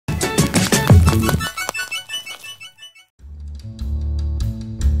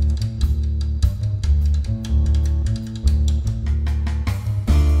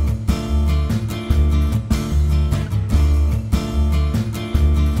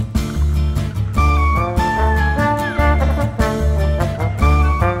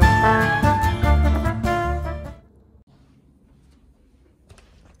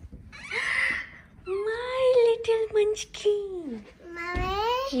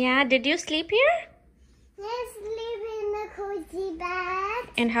Yeah, did you sleep here? Yes, sleep in the cozy bed.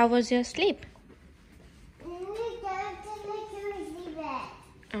 And how was your sleep? We go to the cozy bed.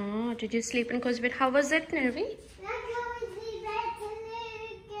 Oh, did you sleep in cozy bed? How was it, Nirvi? The cozy bed and there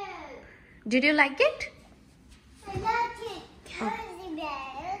we go. Did you like it? I like it. Cozy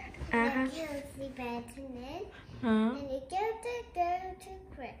bed. Uh-huh. The cozy bed and then Huh? and you go to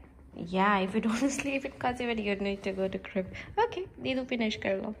crib. Yeah, if you don't sleep in cozy bed, you need to go to crib. Okay, Didu finish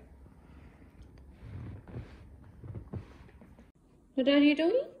kar lo. What are you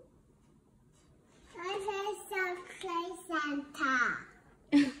doing? I say some play Santa.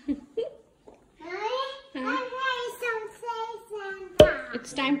 I say some play Santa.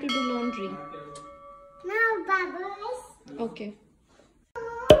 It's time to do laundry. No bubbles. Okay.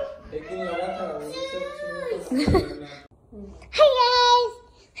 Hi guys,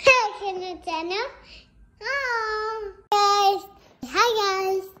 welcome to the channel. Oh, guys. Hi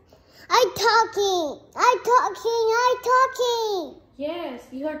guys. I'm talking. Yes,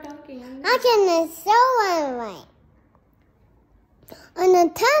 you are talking. I can show one. On the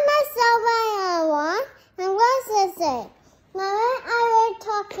time I saw what I want, and what's this say? Now I was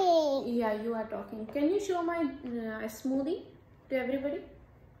talking. Yeah, you are talking. Can you show my smoothie to everybody?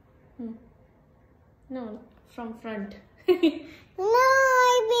 No, from front. No,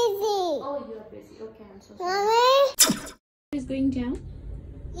 I'm busy. Oh, you are busy. Okay, I'm so sorry. Mommy? Is going down?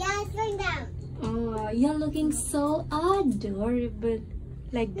 Yeah, it's going down. Oh, you're looking so adorable.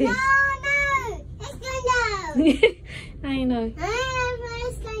 Like this. No, it's going down. I know.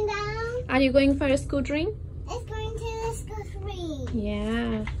 It's going down. Are you going for a scootering? It's going to the school.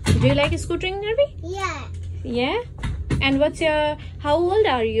 Yeah. Do you like scootering, Nirvi? Yeah. Yeah? And how old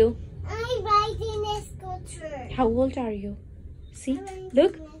are you? I'm riding a scooter. How old are you? See? I'm riding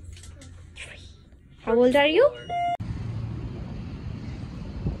Look. a scooter. How old are you?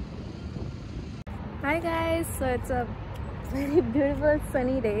 Hi guys, so it's a very beautiful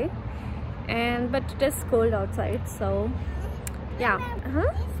sunny day but it is cold outside, so yeah. It's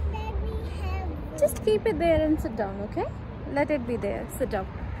very heavy. Just keep it there and sit down, okay? Let it be there, sit down.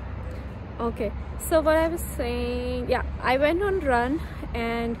 Okay, so what I was saying, yeah, I went on run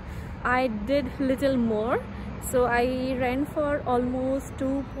and I did little more. So I ran for almost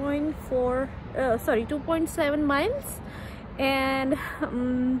 2.7 miles and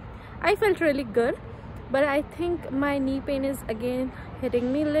I felt really good, but I think my knee pain is again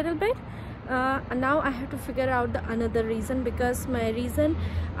hitting me a little bit. Now I have to figure out the another reason, because my reason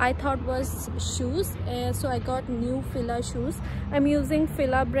I thought was shoes, so I got new Fila shoes. I'm using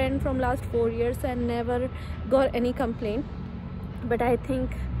Fila brand from last 4 years and never got any complaint, but I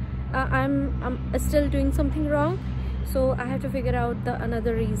think I'm still doing something wrong, so I have to figure out the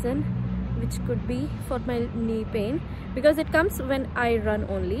another reason, which could be for my knee pain, because it comes when I run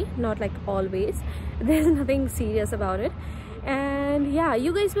only, not like always. There's nothing serious about it. And yeah,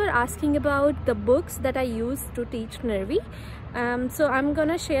 you guys were asking about the books that I used to teach Nirvi. So I'm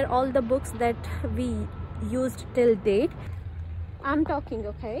gonna share all the books that we used till date. I'm talking,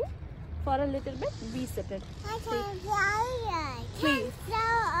 okay? For a little bit, be seated. I can fly. Please. So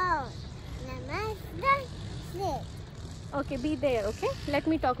Okay, be there, okay? Let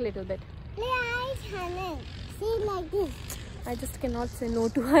me talk a little bit. See like this. I just cannot say no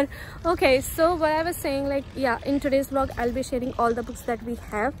to her. Okay, so what I was saying, like, yeah, in today's vlog I'll be sharing all the books that we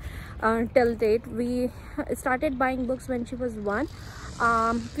have till date. We started buying books when she was 1.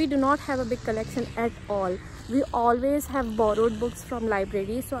 We do not have a big collection at all. We always have borrowed books from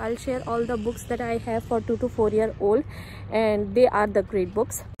library, so I'll share all the books that I have for 2 to 4 year old, and they are the great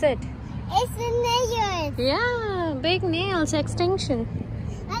books. That's it. It's the nails. Yeah, big nails, extinction.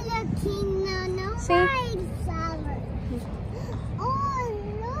 I look no See? white flower. Oh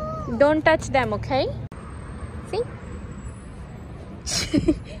no. Don't touch them, okay? See?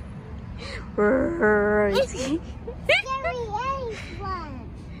 It's scary one.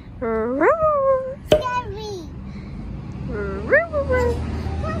 Scary.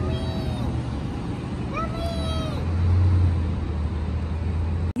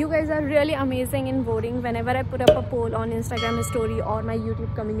 You guys are really amazing in voting whenever I put up a poll on Instagram story or my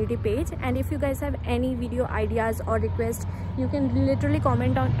YouTube community page. And if you guys have any video ideas or requests, you can literally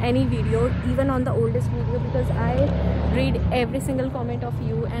comment on any video, even on the oldest video, because I read every single comment of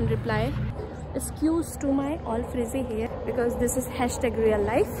you and reply. Excuse to my all frizzy hair, because this is #real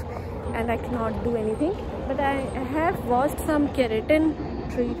life and I cannot do anything. But I have watched some keratin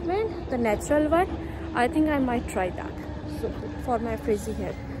treatment, the natural one. I think I might try that for my frizzy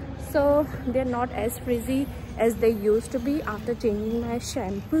hair. So they're not as frizzy as they used to be after changing my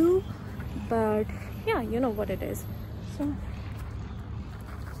shampoo, but yeah, you know what it is. So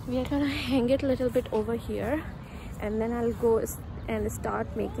we are gonna hang it a little bit over here, and then I'll go and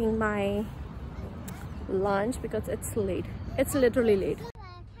start making my lunch because it's late. It's literally late.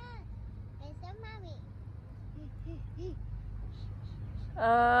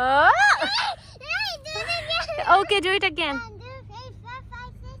 Okay, do it again.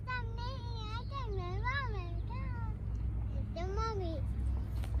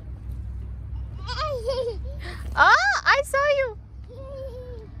 I saw you.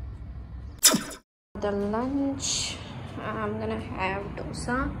 The lunch, I'm gonna have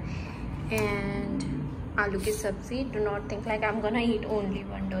dosa and aloo ki sabzi. Do not think like I'm gonna eat only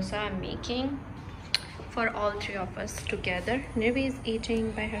one dosa. I'm making for all three of us together. Nirvi is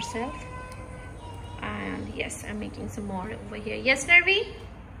eating by herself, and yes, I'm making some more over here. Yes, Nirvi?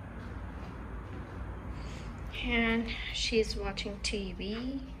 And she's watching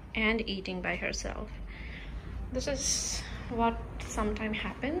TV and eating by herself. This is what sometimes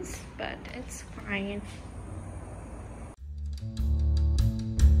happens, but it's fine.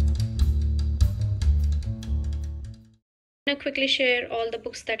 I'm gonna quickly share all the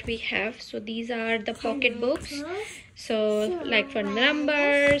books that we have. So these are the pocket books. So like for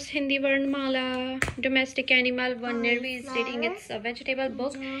numbers, Hindi Varnmala, domestic animal, one Nirvi is reading, it's a vegetable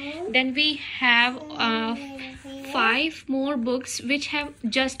book. Then we have 5 more books which have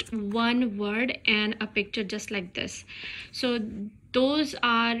just one word and a picture just like this. So those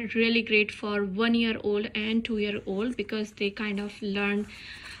are really great for 1-year-old and 2-year-old because they kind of learn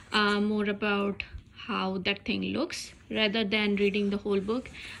more about how that thing looks rather than reading the whole book.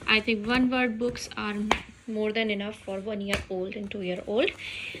 I think 1-word books are more than enough for 1-year-old and 2-year-old.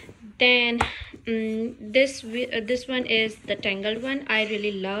 Then this one is the Tangled one. I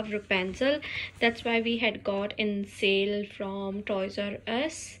really love Rapunzel. That's why we had got in sale from Toys R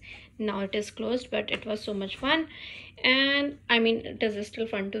Us. Now it is closed, but it was so much fun, and I mean it is still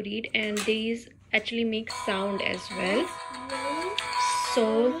fun to read, and these actually make sound as well.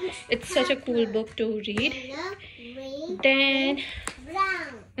 So it's such a cool book to read. Then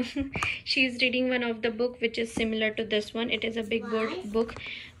she's reading one of the book which is similar to this one. It is a big word book.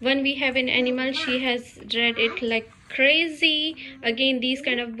 When we have an animal, she has read it like crazy. Again, these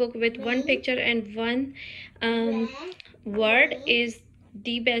kind of book with one picture and one word is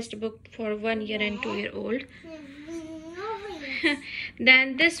the best book for 1-year and 2-year-old.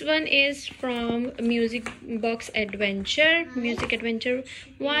 Then this one is from Music Adventure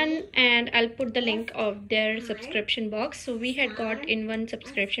 1, and I'll put the link of their subscription box. So we had got in one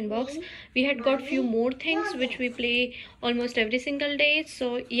subscription box, we had got few more things which we play almost every single day.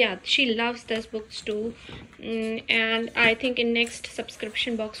 So yeah, she loves those books too, and I think in next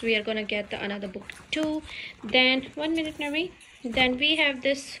subscription box we are gonna get another book too. Then 1 minute, Nami. Then we have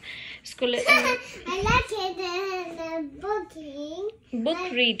this school. I like it in the book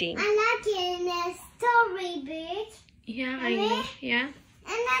reading. I like it in the storybook. Yeah, I know. Yeah. And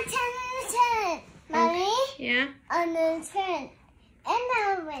I turn. Mommy. Okay. Yeah. On the turn. And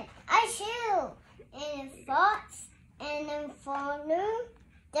then I shoot in a fox and a fawn,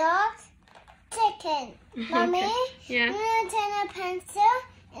 dog, chicken. Mommy. Okay. Yeah. I'm gonna turn a pencil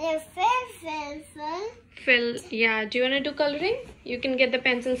and a fill. Yeah, do you want to do coloring? You can get the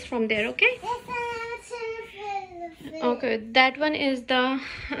pencils from there. Okay. Okay, that one is the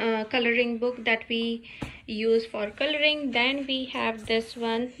coloring book that we use for coloring. Then we have this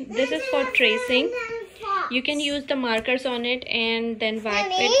one. This is for tracing. You can use the markers on it and then wipe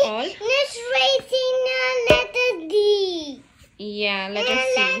it all. Let's tracing the letter D. Yeah, letter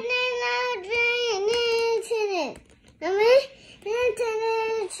C.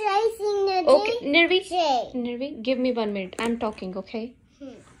 Okay, Nirvi, give me 1 minute. I'm talking, okay?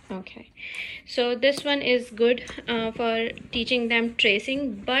 Okay. So this one is good for teaching them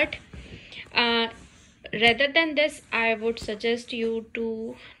tracing, but rather than this, I would suggest you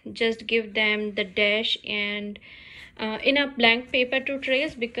to just give them the dash and in a blank paper to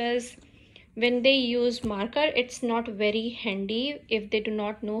trace, because when they use marker, it's not very handy if they do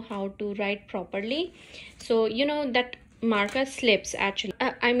not know how to write properly. So you know that marker slips actually.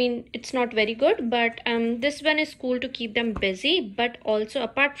 I mean, it's not very good, but this one is cool to keep them busy. But also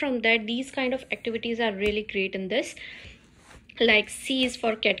apart from that, these kind of activities are really great in this. Like C is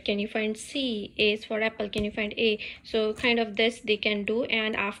for cat, can you find C? A is for apple, can you find A? So kind of this they can do,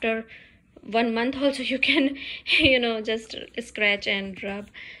 and after 1 month also you can you know just scratch and rub,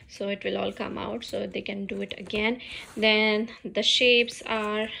 so it will all come out, so they can do it again. Then the shapes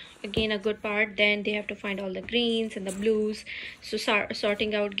are again a good part. Then they have to find all the greens and the blues, so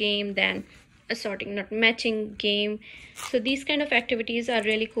sorting out game. Then sorting, not matching game. So these kind of activities are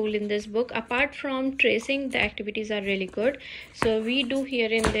really cool in this book. Apart from tracing, the activities are really good. So we do here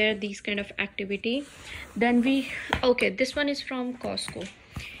and there these kind of activity. Then okay, this one is from Costco,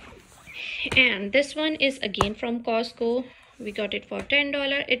 and this one is again from Costco. We got it for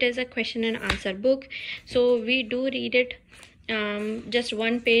 $10. It is a question and answer book, so we do read it just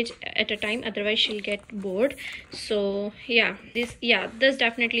one page at a time, otherwise she'll get bored. So yeah, this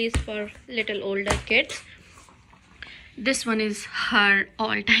definitely is for little older kids. This one is her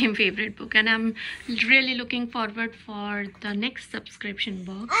all-time favorite book, and I'm really looking forward for the next subscription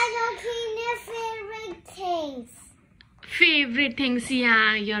box. I don't see the favorite things. Favorite things,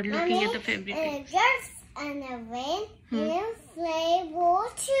 yeah, you're looking at the favorite things. Just and a win and a flavor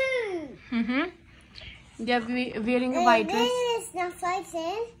too. They are wearing a white dress. Snowflakes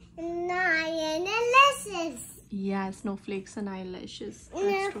and eyelashes. Yeah, snowflakes and eyelashes.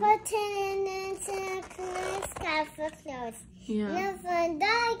 And put in sky for clothes. Yeah. And for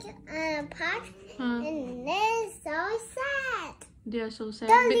dog and a park. And they're so sad. They are so sad.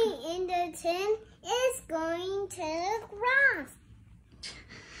 Dolly in the tin is going to the grass.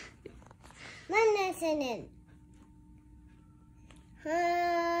 Listen.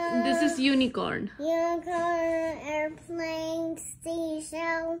 This is unicorn. Unicorn, airplane,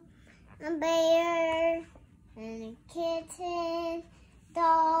 seashell, a bear, and a kitten,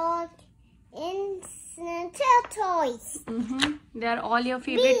 dog, and toys. They are all your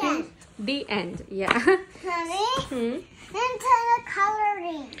favorite things. The end. Yeah. Honey, into the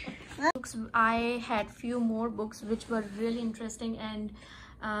coloring. Books. I had few more books which were really interesting and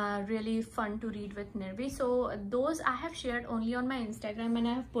really fun to read with Nirvi. So those I have shared only on my Instagram, and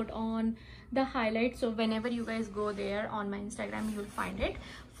I have put on the highlights, so whenever you guys go there on my Instagram, you'll find it.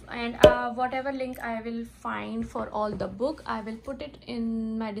 And whatever link I will find for all the book, I will put it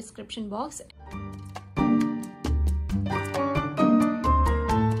in my description box.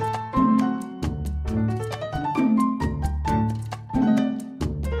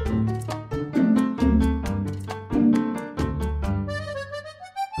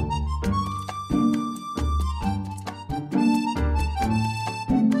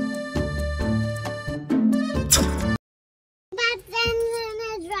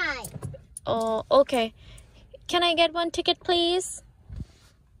 Oh, okay. Can I get one ticket, please?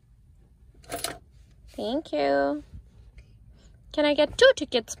 Thank you. Can I get 2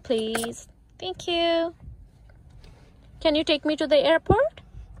 tickets, please? Thank you. Can you take me to the airport?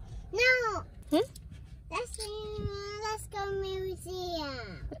 No. Let's go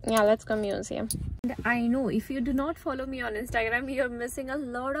museum. Yeah, let's go museum. And I know if you do not follow me on Instagram, you're missing a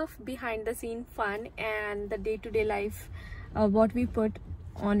lot of behind the scene fun and the day-to-day life, what we put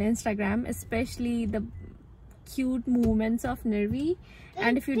on Instagram, especially the cute moments of Nirvi.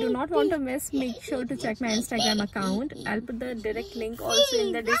 And if you do not want to miss, make sure to check my Instagram account. I'll put the direct link also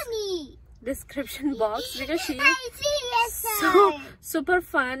in the description box, because she is so super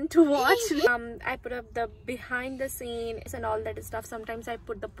fun to watch. I put up the behind the scenes and all that stuff. Sometimes I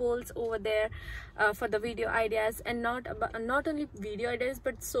put the polls over there for the video ideas, and not only video ideas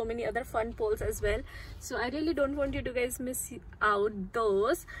but so many other fun polls as well. So I really don't want you to guys miss out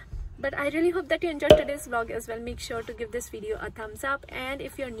those. But I really hope that you enjoyed today's vlog as well. Make sure to give this video a thumbs up. And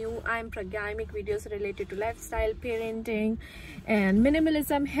if you're new, I'm Pragya. I make videos related to lifestyle, parenting, and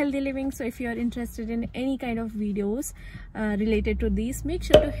minimalism, healthy living. So if you're interested in any kind of videos related to these, make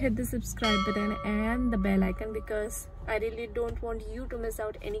sure to hit the subscribe button and the bell icon, because I really don't want you to miss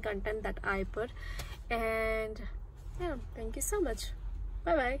out any content that I put. And yeah, thank you so much.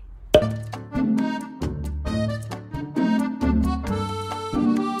 Bye bye.